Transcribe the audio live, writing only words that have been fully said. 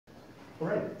All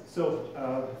right,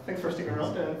 so thanks for sticking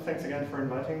around, and thanks again for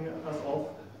inviting us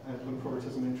all, and looking forward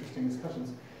to some interesting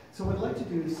discussions. So what I'd like to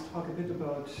do is talk a bit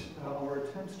about our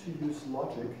attempts to use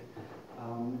logic,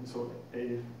 so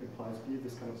A implies B,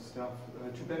 this kind of stuff,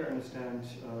 to better understand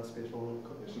spatial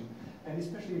cognition, and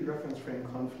especially reference frame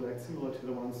conflicts, similar to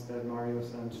the ones that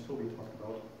Marius and Toby talked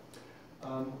about.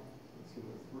 Let's see if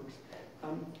this works.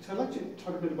 So I'd like to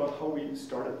talk a bit about how we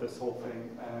started this whole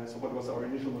thing. So what was our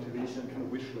initial motivation and kind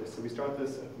of wish list? So we started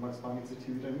this at the Max Planck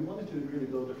Institute, and we wanted to really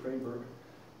build a framework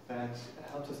that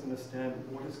helped us understand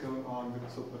what is going on with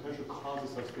the potential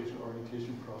causes of spatial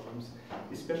orientation problems,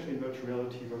 especially in virtual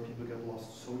reality where people get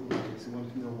lost so easily. So we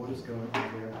wanted to know what is going on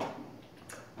there.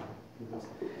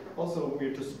 Also,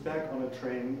 we're just back on a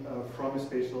train from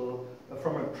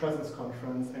a presence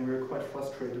conference, and we're quite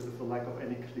frustrated with the lack of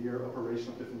any clear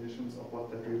operational definitions of what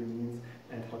that really means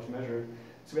and how to measure it.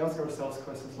 So we ask ourselves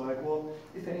questions like, well,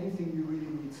 is there anything you really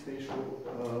need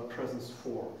spatial presence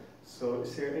for? So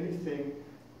is there anything,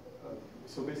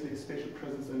 so basically is spatial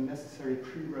presence a necessary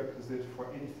prerequisite for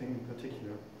anything in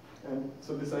particular? And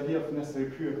so this idea of necessary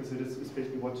prerequisite is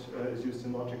basically what is used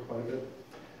in logic quite a bit.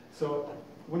 So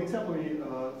one example we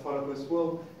thought of was,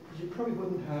 well, you probably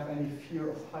wouldn't have any fear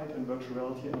of height in virtual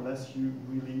reality unless you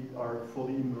really are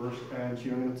fully immersed and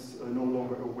you're no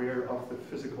longer aware of the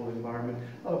physical environment.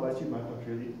 Otherwise, you might not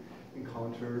really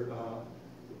encounter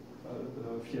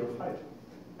fear of height.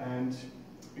 And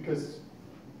because,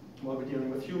 well, we're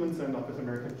dealing with humans and not with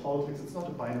American politics, it's not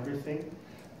a binary thing.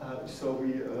 So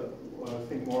we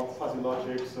think more of fuzzy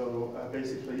logic. So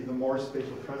basically, the more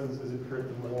spatial presence is inferred,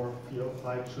 the more fear of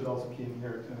height should also be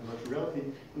inherent in virtual reality.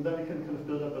 And then we can kind of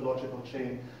build up a logical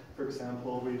chain. For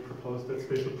example, we propose that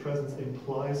spatial presence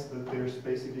implies that there's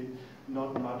basically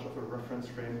not much of a reference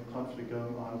frame conflict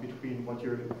going on between what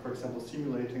you're, for example,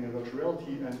 simulating in virtual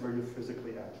reality and where you're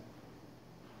physically at.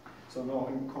 So no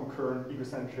concurrent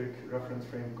egocentric reference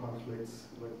frame conflicts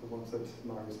like the ones that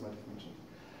Marius might have mentioned.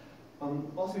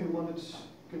 Also, we wanted,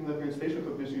 given that we're in spatial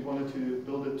cognition, we wanted to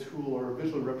build a tool or a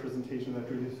visual representation that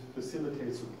really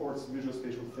facilitates, supports visual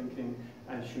spatial thinking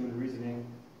and human reasoning,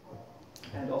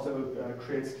 and also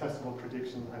creates testable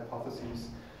prediction hypotheses.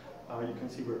 You can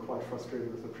see we're quite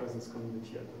frustrated with the presence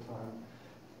community at the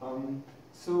time.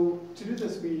 So to do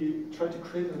this, we tried to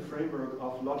create a framework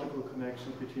of logical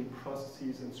connections between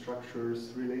processes and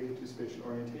structures related to spatial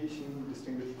orientation,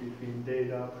 distinguish between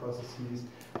data, processes,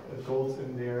 goals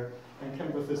in there, and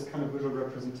came with this kind of visual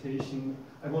representation.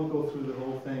 I won't go through the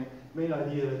whole thing. Main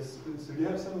idea is, so you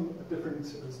have some different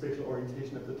spatial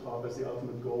orientation at the top as the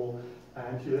ultimate goal,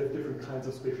 and you have different kinds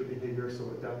of spatial behavior, so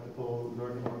adaptable,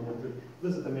 learning oriented.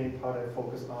 This is the main part I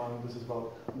focus on. This is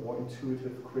about more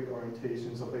intuitive, quick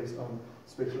orientation, so based on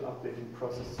spatial updating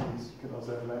processes. You can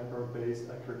also have landmark-based,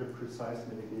 accurate and precise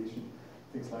navigation,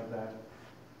 things like that.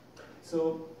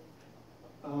 So,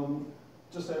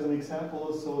 just as an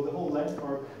example, so the whole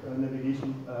landmark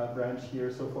navigation branch here,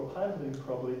 so for piloting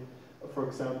probably, for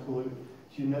example,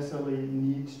 you necessarily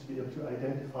need to be able to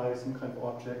identify some kind of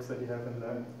objects that you have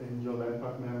in your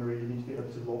landmark memory. You need to be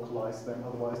able to localize them,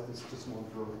 otherwise this just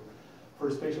won't work. For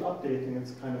spatial updating,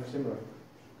 it's kind of similar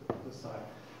to this side.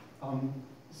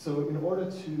 So in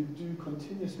order to do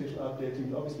continuous spatial updating,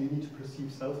 you obviously need to perceive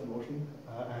self-motion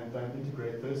and then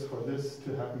integrate this. For this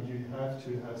to happen, you have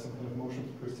to have some kind of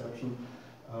motion perception.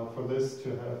 For this to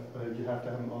have, you have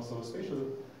to have also spatial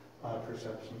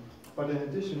perception. But in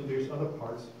addition, there's other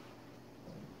parts.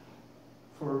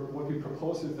 For what we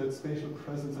propose is that spatial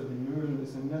presence and immersion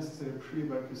is a necessary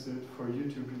prerequisite for you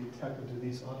to really tap into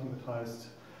these automatized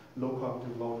low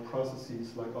cognitive load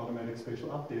processes like automatic spatial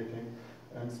updating.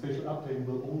 And spatial updating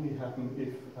will only happen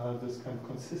if this kind of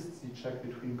consistency check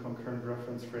between concurrent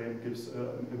reference frame gives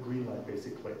a green light,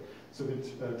 basically. So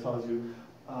it tells you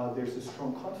there's a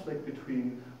strong conflict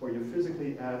between where you're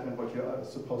physically at and what you're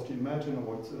supposed to imagine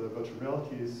or what virtual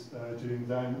reality is doing.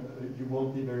 Then you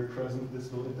won't be very present.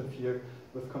 This will interfere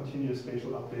with continuous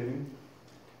spatial updating.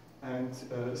 And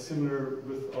similar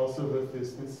with also with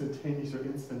this instantaneous or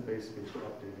instant-based spatial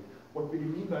updating. What we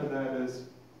mean by that is,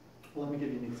 let me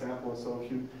give you an example. So if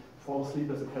you fall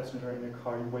asleep as a passenger in a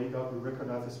car, you wake up, you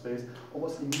recognize the space,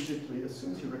 almost immediately, as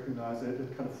soon as you recognize it,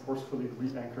 it kind of forcefully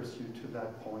re-anchors you to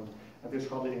that point. And there's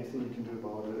hardly anything you can do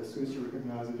about it. As soon as you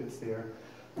recognize it, it's there.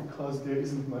 Because there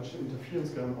isn't much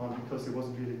interference going on, because there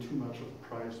wasn't really too much of a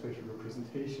prior spatial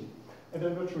representation. And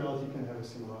then virtual reality can have a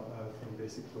similar thing,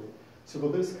 basically. So for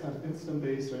this kind of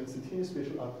instant-based or instantaneous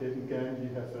spatial update, again,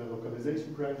 you have the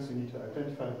localization branch, so you need to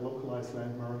identify and localize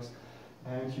landmarks,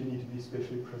 and you need to be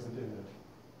spatially present in it.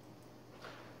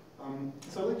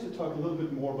 So I'd like to talk a little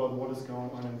bit more about what is going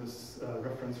on in this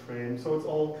reference frame. So it's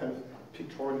all kind of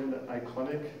pictorial and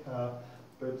iconic,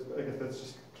 but I guess that's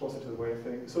just closer to the way of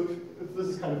thinking. So if this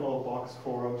is kind of all box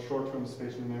for short-term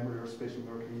spatial memory or spatial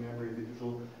working memory, the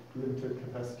usual limited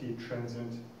capacity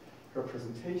transient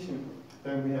representation,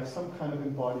 then we have some kind of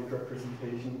embodied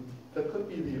representation that could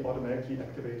be the automatically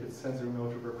activated sensory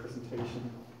motor representation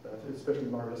that especially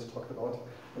Marius talked about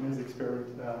in his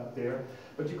experiment there.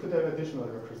 But you could have additional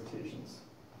representations.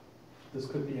 This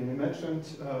could be an imagined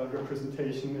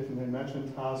representation if an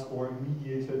imagined task, or a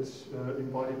mediated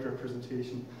embodied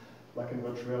representation like in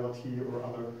virtual reality or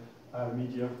other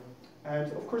media.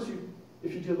 And of course,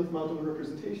 if you deal with multiple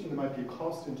representation, there might be a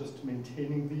cost in just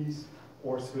maintaining these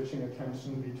or switching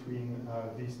attention between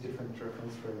these different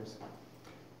reference frames.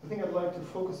 The thing I'd like to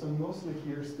focus on mostly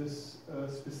here is this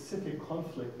specific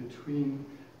conflict between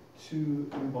two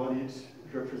embodied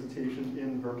representation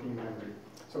in working memory.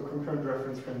 So concurrent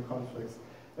reference frame conflicts.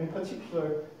 In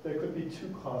particular, there could be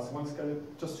two costs. One's kind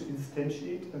of just to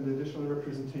instantiate an additional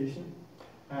representation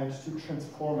and to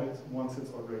transform it once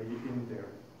it's already in there.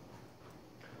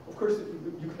 Of course,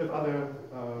 you could have other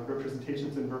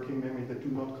representations in working memory that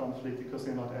do not conflict because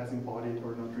they're not as embodied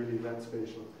or not really that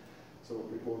spatial. So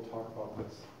we won't talk about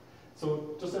this.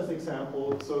 So just as an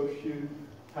example, so if you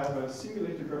have a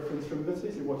simulated reference frame, that's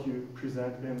basically what you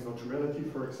present in virtual reality,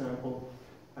 for example,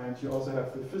 and you also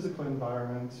have the physical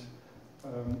environment,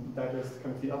 that is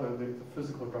kind of the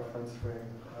physical reference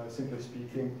frame, simply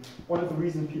speaking. One of the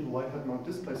reasons people like head-mount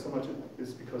displays so much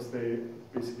is because they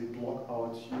basically block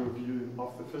out your view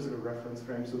of the physical reference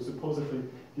frame, so supposedly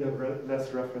you have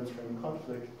less reference frame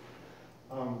conflict.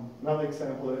 Another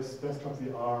example is desktop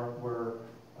VR, where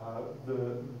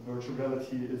the virtual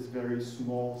reality is very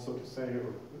small, so to say,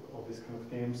 or all these kind of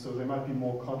games, so there might be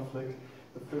more conflict.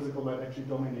 The physical might actually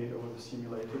dominate over the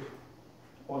simulated,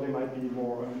 or they might be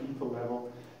more on an equal level.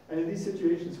 And in these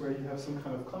situations where you have some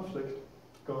kind of conflict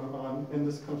going on in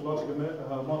this kind of logical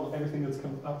model, everything that's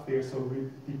kind of up there, so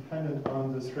dependent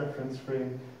on this reference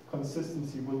frame,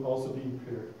 consistency will also be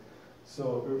impaired.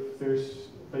 So if there's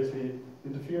basically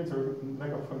interference or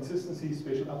lack of consistency,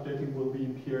 spatial updating will be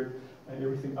impaired, and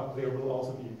everything up there will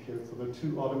also be impaired. So the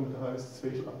two automatized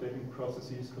spatial updating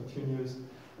processes, continuous,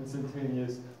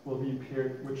 instantaneous, will be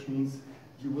impaired, which means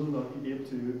you will not be able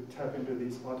to tap into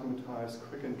these automatized,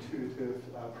 quick, intuitive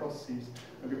processes.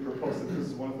 And we propose that this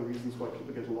is one of the reasons why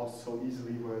people get lost so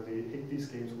easily, where they hate these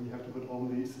games, where you have to put all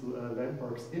these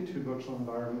landmarks into virtual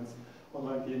environments,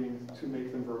 online gaming, to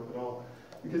make them work at all.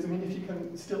 Because, I mean, if you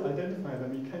can still identify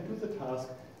them, you can do the task,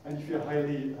 and if you're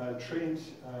highly trained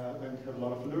and you have a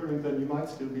lot of learning, then you might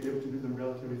still be able to do them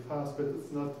relatively fast, but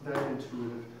it's not that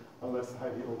intuitive unless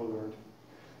highly overlearned.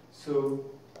 So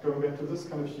going back to this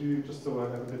kind of view, just so I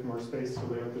have a bit more space to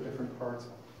lay out the different parts.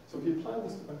 So if you apply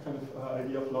this kind of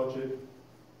idea of logic,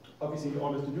 obviously in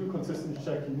order to do a consistency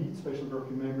check, you need spatial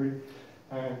working memory,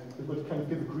 and it would kind of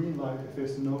give a green light if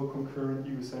there's no concurrent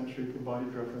egocentric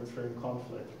embodied reference frame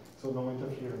conflict, so no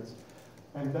interference.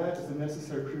 And that is a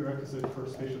necessary prerequisite for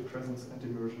spatial presence and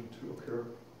immersion to occur.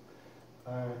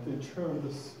 And in turn,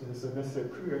 this is a necessary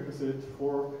prerequisite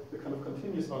for the kind of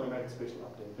continuous automatic spatial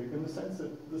updating, in the sense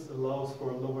that this allows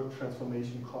for lower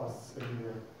transformation costs in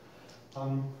there.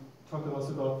 Talked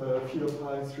also about the field of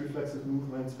heights, reflexive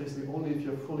movements. Basically, only if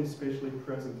you're fully spatially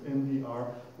present in VR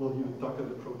will you duck at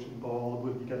approaching ball,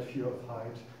 will you get fear of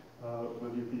height,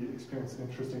 will you experience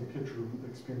interesting pitch room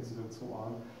experiences, and so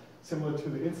on. Similar to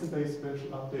the instant-based spatial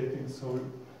updating, so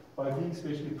by being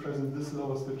spatially present, this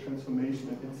lowers the transformation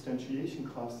and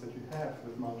instantiation costs that you have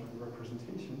with multiple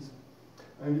representations.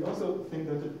 And we also think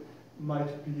that it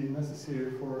might be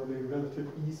necessary for the relative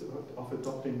ease of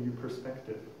adopting new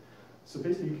perspective. So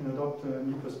basically, you can adopt a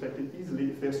new perspective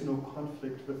easily if there's no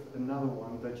conflict with another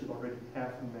one that you already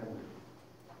have in memory.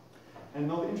 And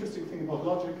now the interesting thing about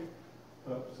logic,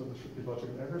 so there should be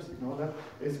logical errors, ignore that,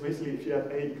 is basically if you have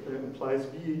A implies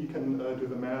B, you can do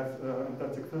the math, and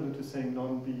that's equivalent to saying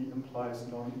non-B implies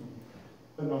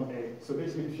non-A. So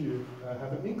basically, if you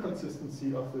have an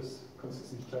inconsistency of this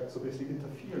consistency check, so basically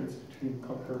interference between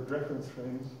concurrent reference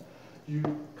frames, you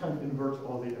kind of invert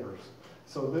all the errors.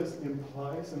 So this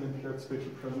implies an impaired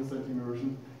spatial presence and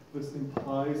immersion. This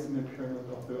implies an impairment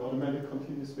of the automatic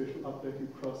continuous spatial updating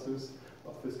process,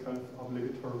 of this kind of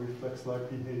obligatory reflex-like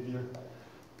behavior,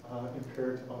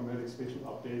 impaired automatic spatial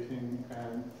updating,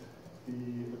 and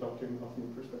the adopting of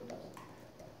new perspectives.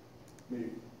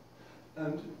 Maybe.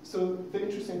 And so the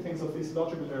interesting things of these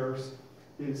logical errors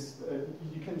is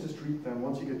you can just read them.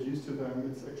 Once you get used to them,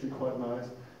 it's actually quite nice.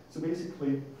 So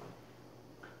basically,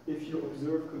 if you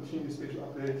observe continuous spatial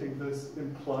updating, this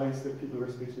implies that people were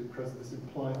spatially present. This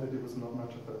implies that there was not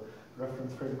much of a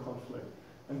reference frame conflict.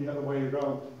 And the other way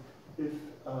around, if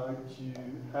you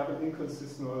have an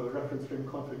inconsistent or a reference frame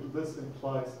conflict, this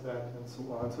implies that, and so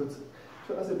on. So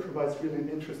to us, it provides really an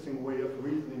interesting way of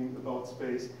reasoning about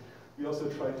space. We also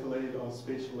try to lay it out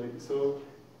spatially. So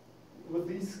with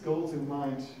these goals in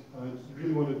mind, I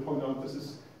really want to point out this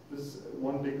is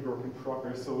one big work in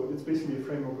progress. So it's basically a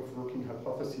framework of working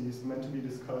hypotheses meant to be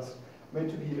discussed, meant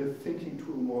to be a thinking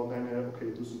tool more than a, okay,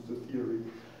 this is the theory.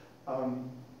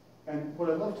 And what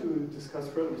I'd love to discuss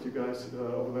further with you guys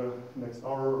over the next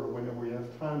hour or whenever we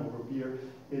have time over beer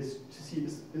is to see,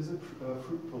 is it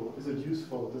fruitful? Is it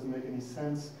useful? Does it make any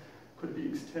sense? Could it be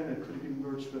extended? Could it be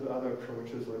merged with other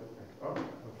approaches like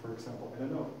for example? I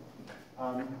don't know.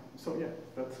 So yeah,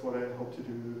 that's what I hope to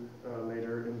do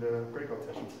later in the breakout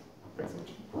sessions. Thanks so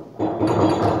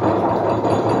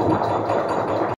much.